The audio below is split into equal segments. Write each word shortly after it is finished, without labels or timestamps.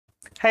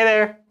Hey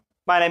there,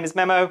 my name is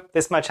Memo,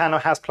 this is my channel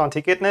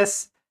Houseplanty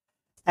Goodness,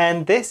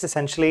 and this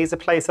essentially is a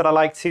place that I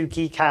like to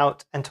geek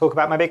out and talk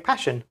about my big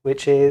passion,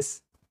 which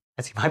is,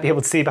 as you might be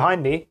able to see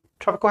behind me,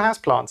 tropical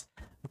houseplants.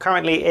 I'm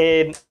currently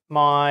in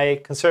my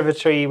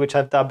conservatory, which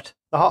I've dubbed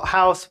the Hot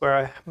House,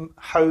 where I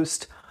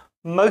host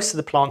most of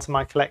the plants in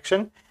my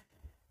collection.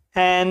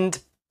 And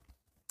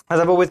as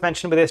I've always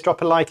mentioned with this,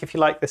 drop a like if you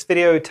like this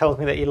video. It tells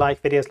me that you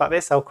like videos like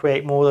this. I'll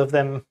create more of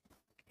them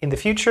in the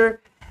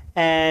future.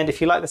 And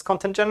if you like this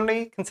content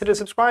generally, consider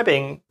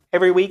subscribing.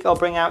 Every week I'll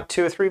bring out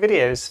 2 or 3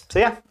 videos. So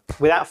yeah,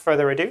 without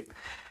further ado,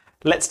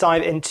 let's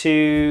dive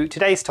into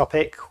today's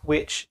topic,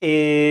 which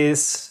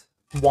is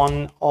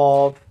one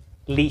of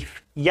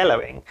leaf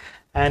yellowing.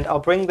 And I'll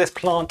bring this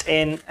plant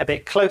in a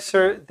bit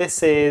closer.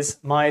 This is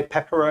my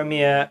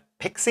Peperomia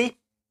pixie.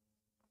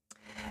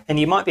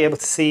 And you might be able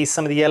to see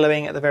some of the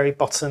yellowing at the very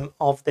bottom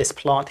of this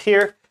plant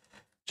here.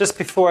 Just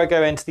before I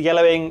go into the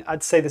yellowing,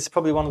 I'd say this is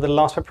probably one of the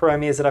last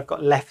peperomias that I've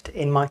got left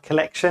in my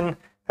collection.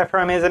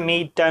 Peperomias and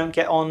me don't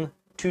get on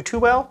too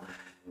well,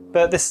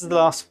 but this is the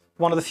last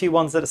one of the few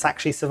ones that has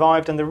actually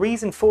survived. And the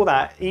reason for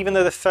that, even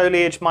though the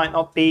foliage might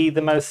not be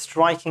the most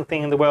striking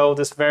thing in the world,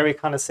 this very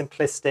kind of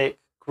simplistic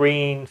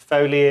green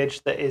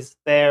foliage that is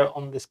there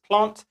on this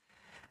plant.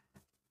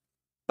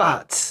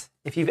 But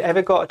if you've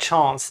ever got a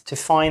chance to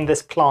find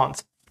this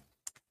plant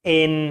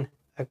in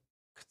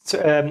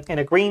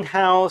a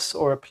greenhouse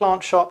or a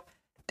plant shop,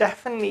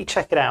 definitely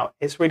check it out.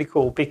 It's really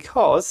cool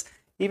because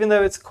even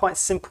though it's quite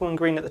simple and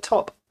green at the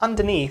top,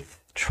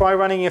 underneath, try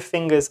running your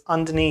fingers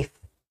underneath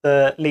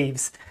the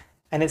leaves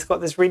and it's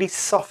got this really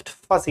soft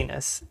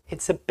fuzziness.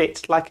 It's a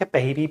bit like a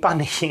baby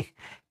bunny.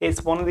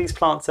 It's one of these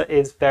plants that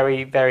is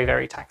very, very,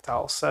 very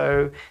tactile.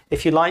 So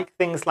if you like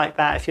things like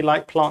that, if you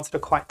like plants that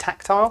are quite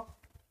tactile,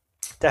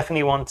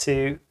 definitely want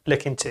to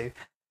look into.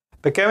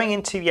 But going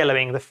into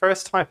yellowing, the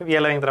first type of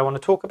yellowing that I want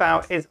to talk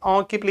about is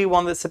arguably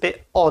one that's a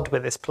bit odd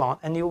with this plant,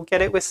 and you'll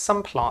get it with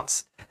some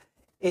plants.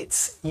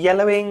 It's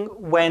yellowing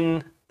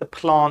when the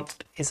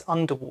plant is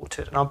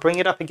underwatered. And I'll bring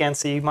it up again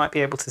so you might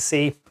be able to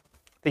see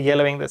the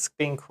yellowing that's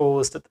being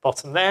caused at the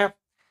bottom there.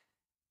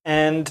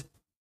 And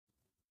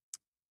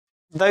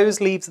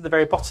those leaves at the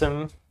very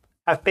bottom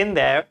have been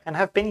there and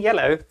have been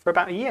yellow for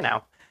about a year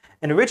now.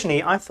 And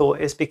originally I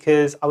thought it's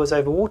because I was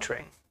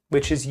overwatering,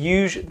 which is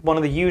one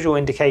of the usual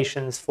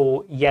indications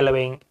for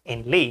yellowing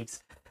in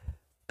leaves.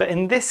 But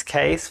in this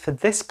case, for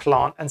this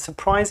plant, and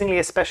surprisingly,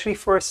 especially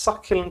for a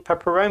succulent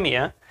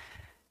peperomia,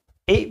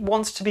 it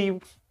wants to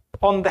be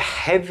on the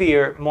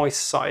heavier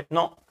moist side,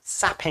 not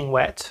sapping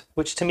wet,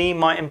 which to me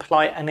might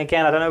imply, and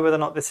again, I don't know whether or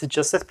not this is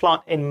just this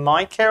plant in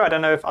my care. I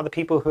don't know if other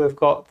people who have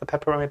got the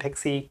Peperomia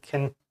pixie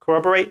can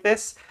corroborate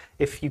this.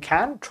 If you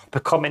can, drop a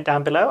comment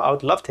down below. I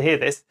would love to hear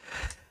this.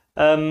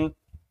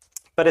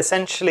 But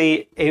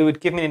essentially, it would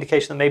give me an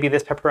indication that maybe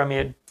this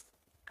peperomia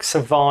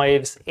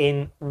survives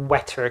in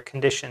wetter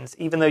conditions,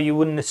 even though you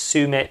wouldn't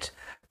assume it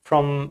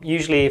from,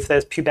 usually if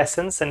there's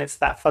pubescence and it's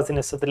that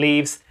fuzziness of the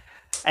leaves,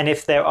 and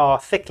if there are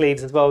thick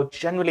leaves as well,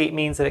 generally it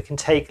means that it can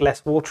take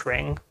less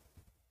watering,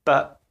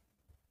 but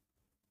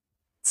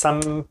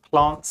some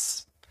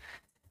plants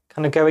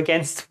kind of go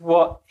against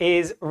what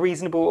is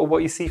reasonable or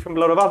what you see from a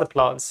lot of other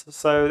plants.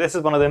 So this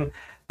is one of them.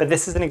 But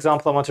this is an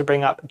example I want to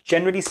bring up.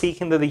 Generally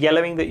speaking, the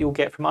yellowing that you'll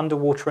get from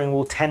underwatering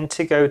will tend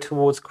to go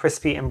towards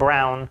crispy and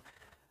brown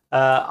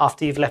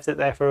after you've left it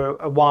there for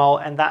a while.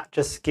 And that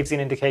just gives you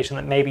an indication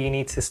that maybe you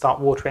need to start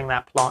watering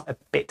that plant a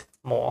bit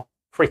more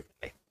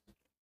frequently.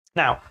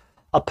 Now,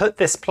 I'll put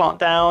this plant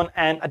down,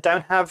 and I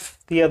don't have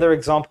the other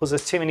examples.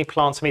 There's too many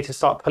plants for me to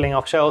start pulling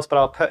off shelves, but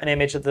I'll put an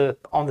image of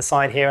on the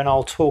side here and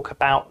I'll talk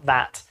about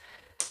that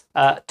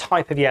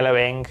type of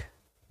yellowing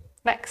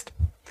next.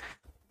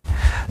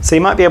 So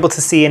you might be able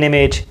to see an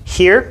image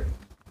here,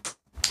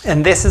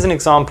 and this is an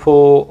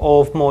example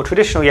of more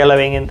traditional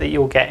yellowing that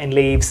you'll get in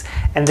leaves.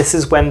 And this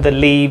is when the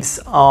leaves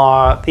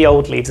are the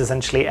old leaves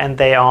essentially, and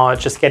they are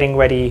just getting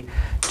ready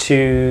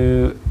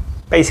to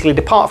basically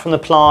depart from the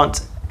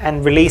plant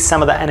and release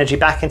some of that energy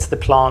back into the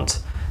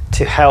plant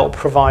to help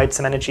provide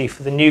some energy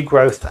for the new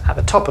growth at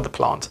the top of the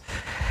plant.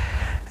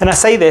 And I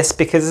say this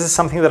because this is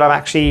something that I've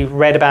actually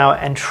read about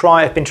and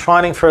I've been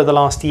trialing for the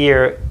last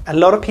year. A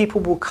lot of people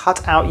will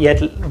cut out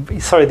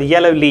the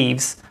yellow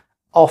leaves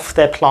off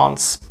their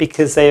plants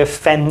because they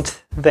offend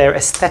their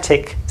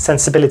aesthetic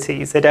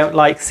sensibilities. They don't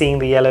like seeing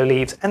the yellow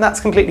leaves, and that's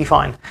completely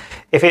fine.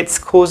 If it's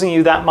causing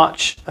you that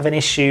much of an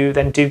issue,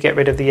 then do get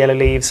rid of the yellow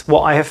leaves.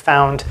 What I have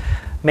found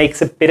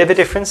makes a bit of a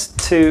difference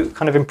to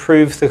kind of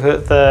improve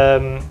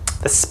the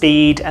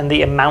speed and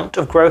the amount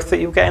of growth that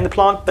you'll get in the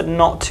plant, but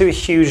not to a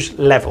huge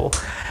level.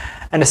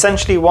 And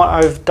essentially what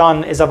I've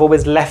done is I've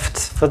always left,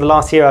 for the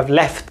last year, I've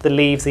left the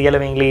leaves, the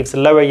yellowing leaves, the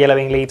lower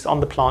yellowing leaves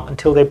on the plant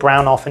until they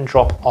brown off and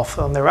drop off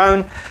on their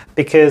own,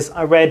 because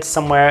I read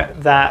somewhere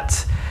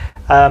that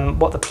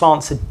what the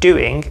plants are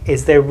doing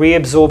is they're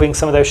reabsorbing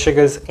some of those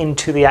sugars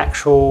into the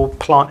actual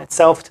plant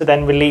itself to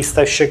then release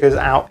those sugars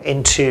out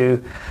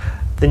into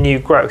the new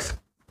growth.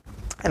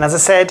 And as I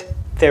said,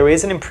 there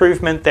is an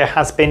improvement. There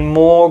has been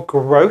more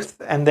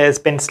growth and there's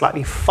been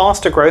slightly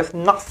faster growth,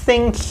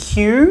 nothing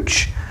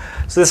huge.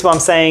 So this is what I'm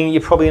saying,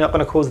 you're probably not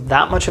going to cause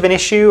that much of an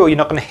issue, or you're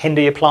not going to hinder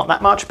your plant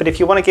that much. But if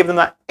you want to give them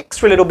that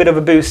extra little bit of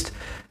a boost,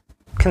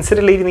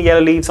 consider leaving the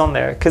yellow leaves on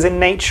there, because in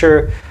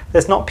nature,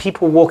 there's not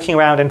people walking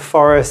around in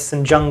forests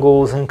and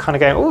jungles and kind of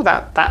going, oh,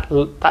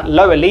 that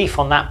lower leaf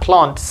on that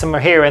plant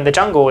somewhere here in the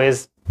jungle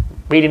is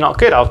really not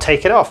good, I'll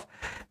take it off.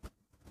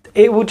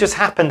 It will just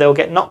happen. They'll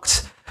get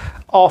knocked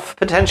off.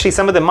 Potentially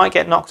some of them might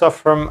get knocked off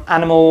from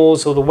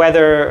animals or the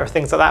weather or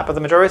things like that, but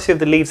the majority of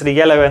the leaves that are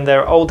yellow and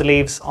they're older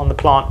leaves on the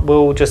plant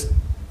will just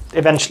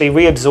eventually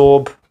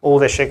reabsorb all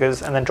their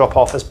sugars and then drop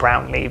off as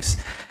brown leaves.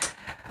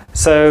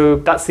 So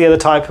that's the other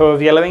type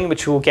of yellowing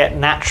which you will get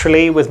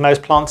naturally with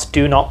most plants.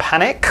 Do not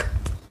panic.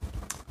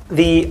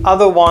 The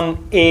other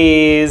one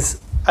is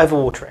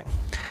overwatering.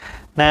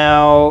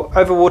 Now,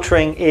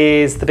 overwatering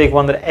is the big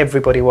one that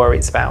everybody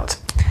worries about.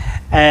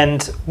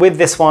 And with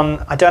this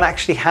one, I don't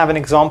actually have an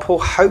example.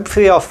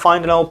 Hopefully I'll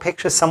find an old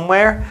picture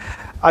somewhere.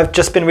 I've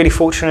just been really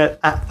fortunate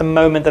at the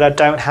moment that I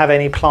don't have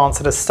any plants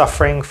that are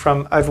suffering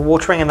from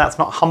overwatering, and that's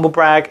not humble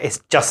brag.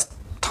 It's just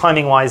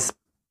timing wise,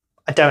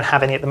 I don't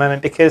have any at the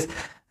moment because,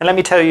 and let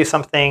me tell you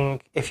something,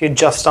 if you're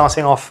just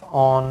starting off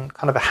on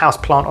kind of a house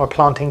plant or a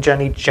planting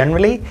journey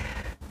generally,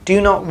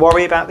 do not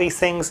worry about these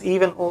things.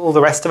 Even all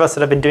the rest of us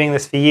that have been doing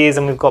this for years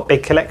and we've got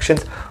big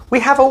collections, we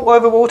have all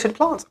overwatered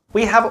plants.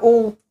 We have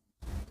all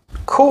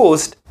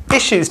caused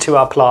issues to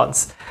our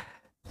plants.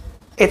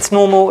 It's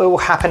normal, it will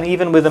happen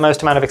even with the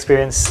most amount of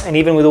experience, and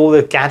even with all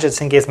the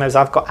gadgets and gizmos.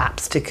 I've got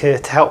apps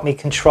to help me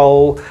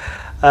control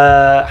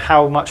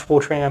how much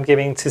watering I'm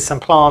giving to some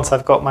plants.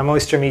 I've got my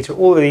moisture meter,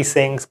 all of these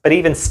things, but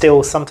even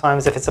still,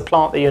 sometimes if it's a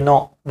plant that you're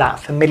not that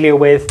familiar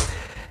with,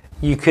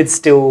 you could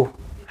still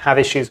have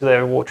issues with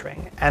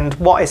overwatering. And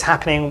what is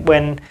happening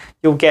when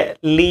you'll get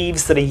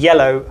leaves that are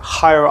yellow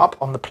higher up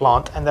on the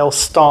plant and they'll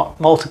start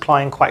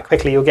multiplying quite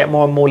quickly. You'll get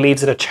more and more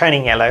leaves that are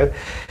turning yellow.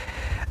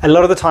 A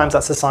lot of the times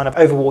that's a sign of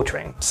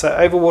overwatering. So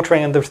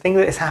overwatering, and the thing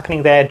that is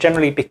happening there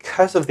generally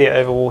because of the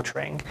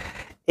overwatering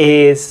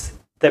is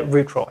that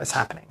root rot is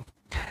happening.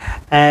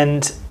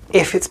 And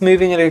if it's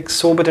moving at an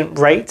exorbitant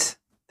rate,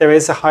 there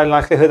is a high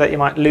likelihood that you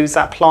might lose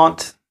that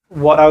plant.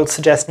 What I would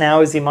suggest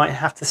now is you might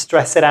have to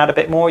stress it out a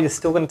bit more. You're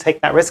still going to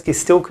take that risk. You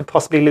still could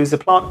possibly lose the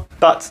plant,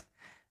 but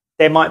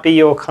there might be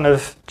your kind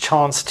of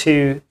chance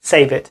to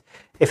save it.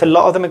 If a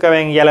lot of them are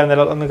going yellow and a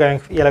lot of them are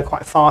going yellow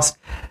quite fast,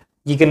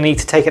 you're going to need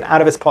to take it out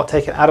of its pot,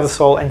 take it out of the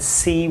soil and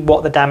see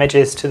what the damage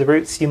is to the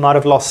roots. You might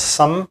have lost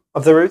some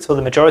of the roots or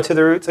the majority of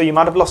the roots, or you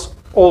might have lost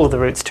all of the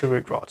roots to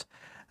root rot.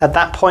 At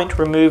that point,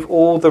 remove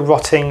all the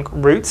rotting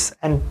roots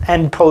and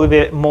probably a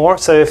bit more.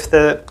 So if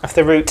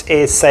the root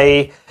is,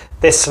 say,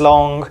 this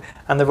long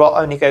and the rot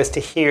only goes to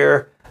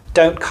here,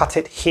 don't cut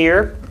it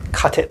here,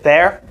 cut it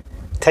there.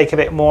 Take a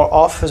bit more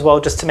off as well,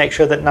 just to make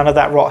sure that none of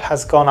that rot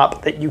has gone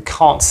up that you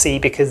can't see,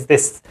 because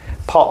this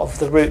part of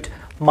the root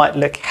might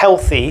look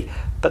healthy,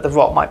 but the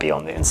rot might be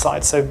on the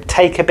inside. So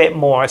take a bit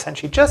more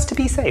essentially just to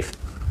be safe.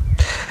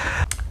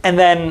 And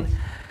then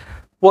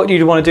what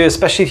you'd want to do,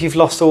 especially if you've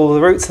lost all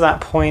the roots at that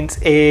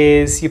point,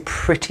 is you're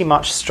pretty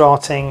much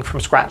starting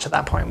from scratch at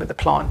that point with the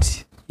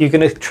plant. You're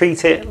going to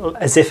treat it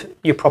as if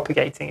you're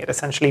propagating it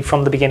essentially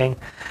from the beginning.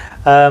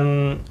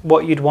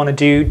 What you'd want to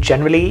do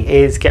generally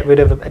is get rid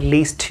of at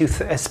least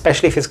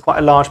especially if it's quite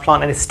a large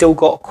plant and it's still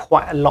got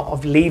quite a lot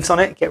of leaves on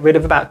it, get rid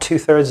of about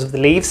 2/3 of the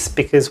leaves,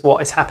 because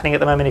what is happening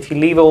at the moment, if you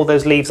leave all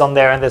those leaves on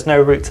there and there's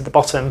no roots at the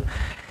bottom,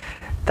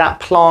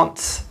 that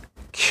plant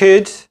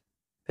could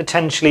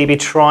potentially be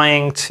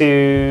trying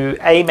to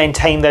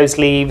maintain those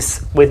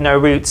leaves with no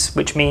roots,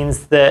 which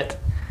means that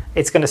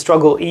it's going to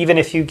struggle even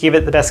if you give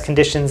it the best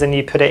conditions and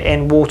you put it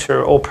in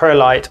water or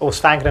perlite or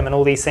sphagnum and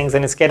all these things,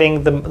 and it's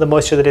getting the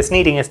moisture that it's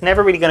needing. It's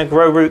never really going to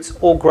grow roots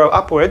or grow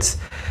upwards,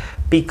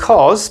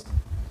 because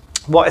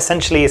what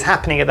essentially is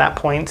happening at that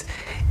point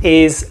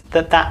is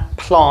that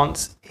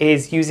plant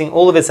is using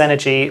all of its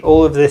energy,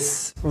 all of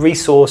this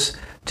resource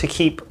to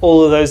keep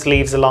all of those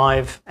leaves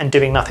alive and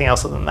doing nothing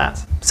else other than that.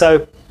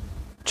 So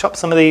chop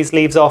some of these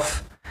leaves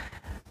off,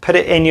 put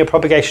it in your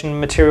propagation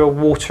material,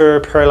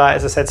 water, perlite,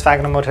 as I said,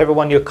 sphagnum, whatever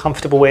one you're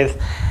comfortable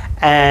with,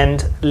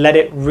 and let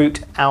it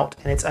root out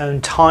in its own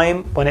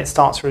time. When it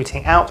starts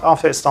rooting out,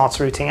 after it starts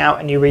rooting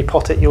out and you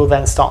repot it, you'll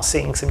then start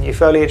seeing some new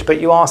foliage, but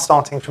you are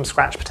starting from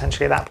scratch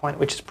potentially at that point,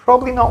 which is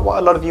probably not what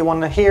a lot of you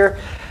want to hear,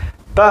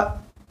 but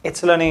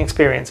it's a learning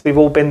experience. We've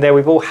all been there,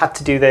 we've all had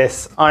to do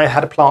this. I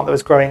had a plant that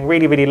was growing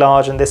really, really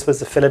large, and this was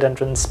the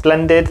Philodendron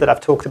Splendid that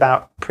I've talked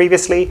about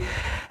previously.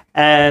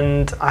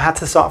 And I had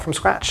to start from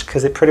scratch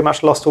because it pretty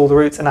much lost all the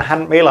roots, and I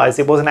hadn't realized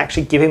it wasn't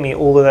actually giving me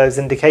all of those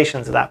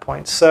indications at that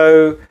point.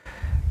 So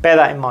bear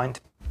that in mind.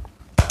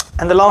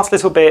 And the last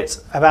little bit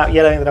about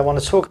yellowing that I want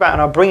to talk about,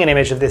 and I'll bring an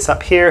image of this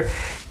up here,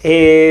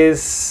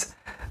 is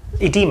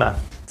edema.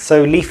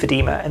 So leaf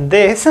edema, and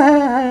this,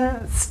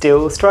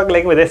 still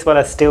struggling with this one.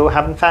 I still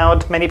haven't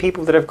found many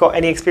people that have got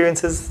any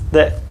experiences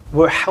that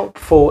were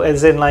helpful,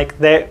 as in like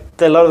a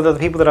lot of the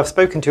people that I've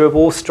spoken to are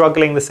all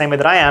struggling the same way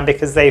that I am,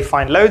 because they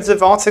find loads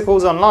of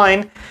articles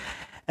online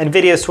and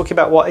videos talking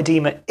about what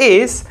edema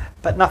is,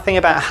 but nothing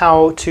about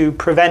how to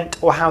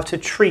prevent or how to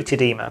treat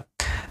edema.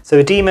 So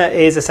edema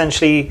is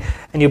essentially,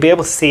 and you'll be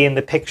able to see in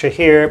the picture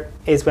here,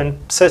 is when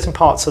certain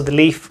parts of the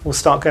leaf will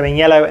start going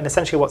yellow, and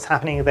essentially what's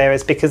happening there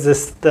is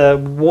because the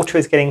water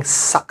is getting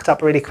sucked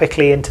up really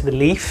quickly into the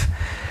leaf,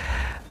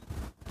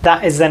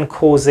 that is then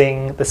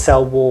causing the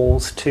cell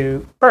walls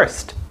to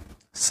burst.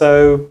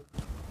 So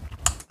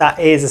that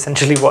is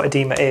essentially what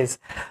edema is.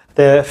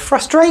 The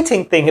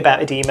frustrating thing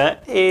about edema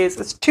is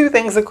there's two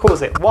things that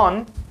cause it.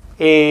 One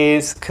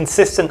is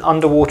consistent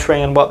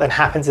underwatering, and what then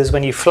happens is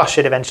when you flush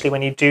it eventually,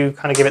 when you do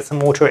kind of give it some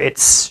water, it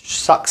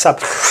sucks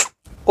up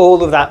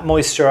all of that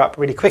moisture up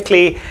really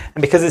quickly,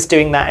 and because it's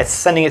doing that, it's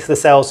sending it to the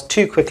cells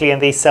too quickly,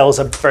 and these cells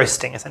are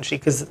bursting essentially,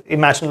 because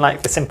imagine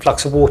like this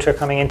influx of water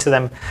coming into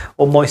them,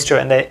 or moisture,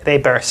 and they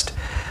burst.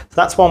 So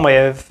that's one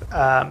way of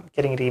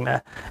getting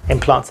edema in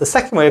plants. The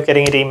second way of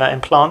getting edema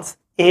in plants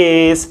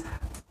is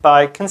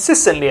by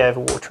consistently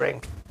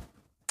overwatering.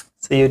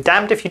 So you're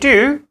damned if you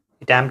do,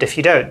 you're damned if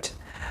you don't.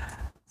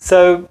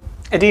 So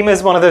edema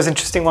is one of those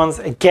interesting ones.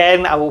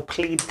 Again, I will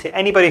plead to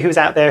anybody who's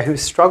out there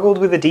who's struggled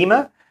with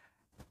edema,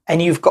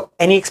 and you've got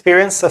any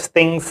experience of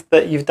things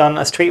that you've done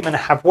as treatment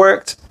have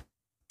worked,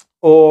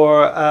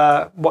 or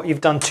what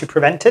you've done to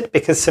prevent it,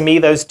 because to me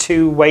those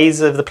two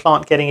ways of the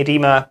plant getting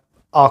edema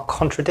are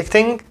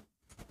contradicting.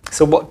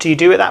 So what do you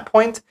do at that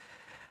point?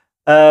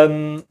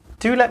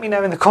 Do let me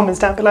know in the comments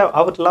down below.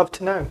 I would love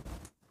to know.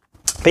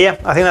 But yeah,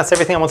 I think that's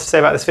everything I want to say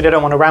about this video. I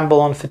don't want to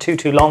ramble on for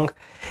too long.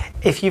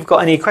 If you've got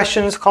any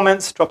questions,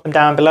 comments, drop them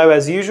down below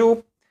as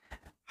usual.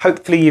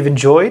 Hopefully you've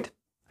enjoyed.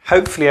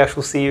 Hopefully I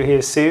shall see you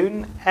here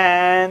soon.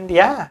 And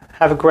yeah,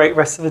 have a great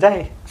rest of the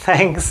day.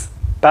 Thanks.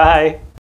 Bye.